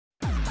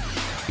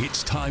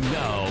It's time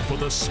now for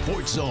the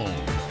Sports Zone.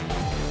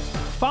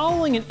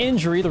 Following an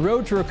injury, the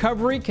road to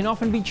recovery can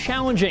often be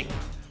challenging.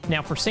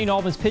 Now for St.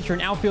 Albans pitcher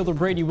and outfielder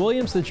Brady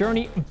Williams, the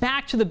journey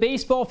back to the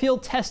baseball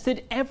field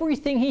tested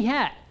everything he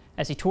had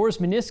as he tore his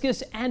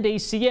meniscus and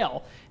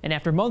ACL. And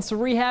after months of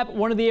rehab,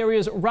 one of the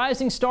area's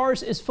rising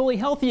stars is fully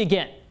healthy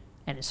again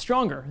and is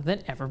stronger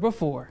than ever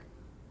before.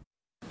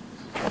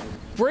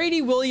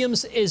 Brady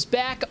Williams is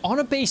back on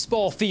a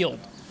baseball field.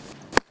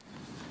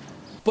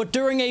 But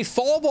during a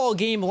fall ball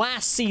game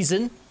last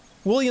season,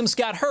 Williams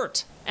got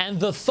hurt,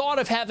 and the thought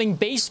of having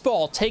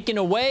baseball taken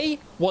away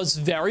was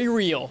very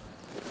real.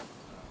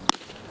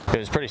 It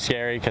was pretty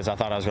scary because I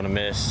thought I was going to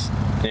miss,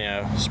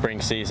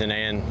 spring season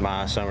and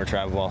my summer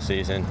travel ball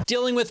season.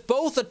 Dealing with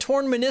both a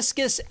torn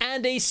meniscus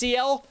and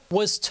ACL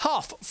was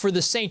tough for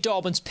the St.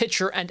 Albans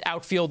pitcher and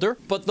outfielder,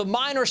 but the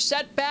minor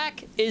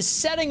setback is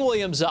setting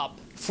Williams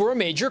up for a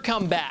major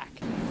comeback.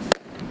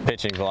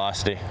 Pitching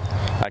velocity.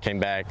 I came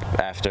back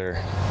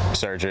after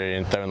surgery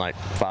and throwing like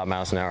 5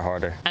 miles an hour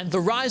harder. And the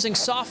rising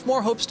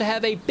sophomore hopes to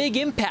have a big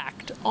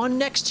impact on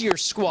next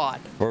year's squad.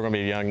 We're going to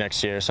be young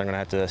next year, so I'm going to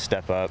have to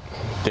step up,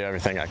 do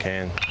everything I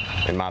can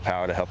in my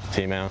power to help the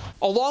team out.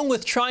 Along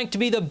with trying to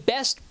be the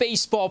best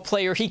baseball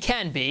player he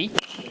can be.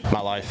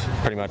 My life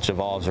pretty much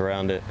evolves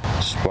around it.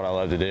 It's what I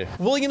love to do.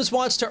 Williams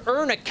wants to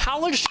earn a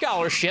college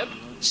scholarship,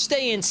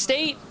 stay in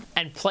state,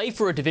 and play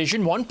for a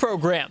Division I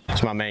program.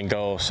 It's my main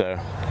goal, so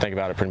I think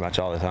about it pretty much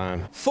all the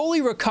time.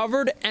 Fully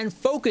recovered and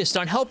focused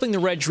on helping the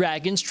Red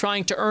Dragons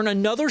trying to earn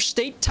another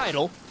state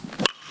title,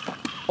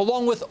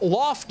 along with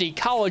lofty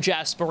college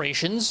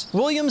aspirations,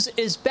 Williams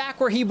is back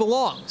where he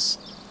belongs,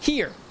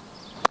 here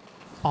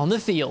on the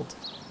field.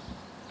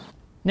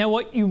 Now,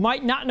 what you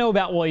might not know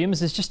about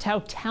Williams is just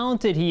how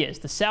talented he is.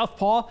 The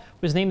Southpaw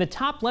was named the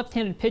top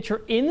left-handed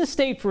pitcher in the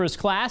state for his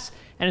class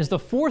and is the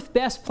 4th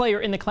best player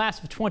in the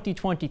class of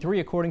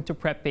 2023, according to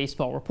Prep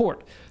Baseball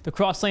Report. The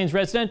Cross Lanes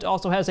resident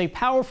also has a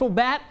powerful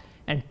bat,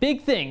 and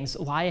big things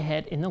lie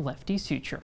ahead in the lefty's future.